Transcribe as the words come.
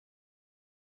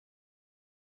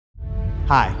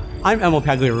Hi, I'm Emil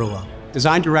Pagliarulo,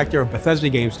 Design Director of Bethesda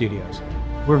Game Studios.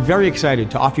 We're very excited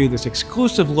to offer you this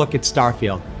exclusive look at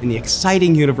Starfield and the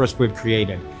exciting universe we've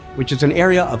created, which is an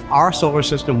area of our solar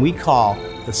system we call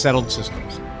the Settled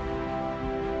Systems.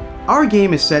 Our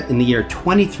game is set in the year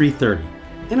 2330,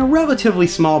 in a relatively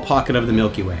small pocket of the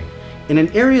Milky Way, in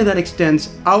an area that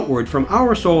extends outward from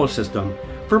our solar system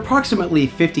for approximately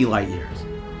 50 light years.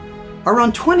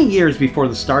 Around 20 years before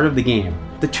the start of the game,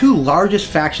 the two largest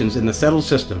factions in the Settled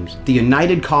Systems, the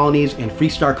United Colonies and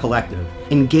Freestar Collective,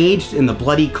 engaged in the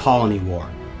bloody Colony War.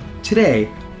 Today,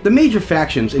 the major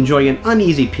factions enjoy an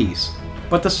uneasy peace,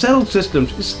 but the Settled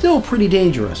Systems is still pretty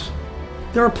dangerous.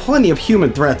 There are plenty of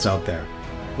human threats out there,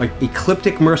 like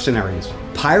ecliptic mercenaries,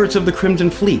 pirates of the Crimson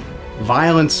Fleet,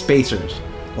 violent spacers,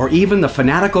 or even the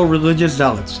fanatical religious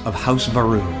zealots of House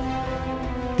Varun.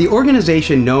 The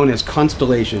organization known as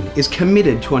Constellation is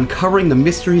committed to uncovering the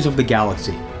mysteries of the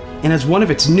galaxy, and as one of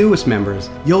its newest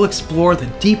members, you'll explore the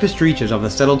deepest reaches of the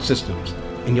Settled Systems,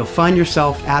 and you'll find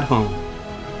yourself at home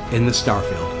in the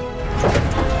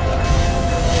Starfield.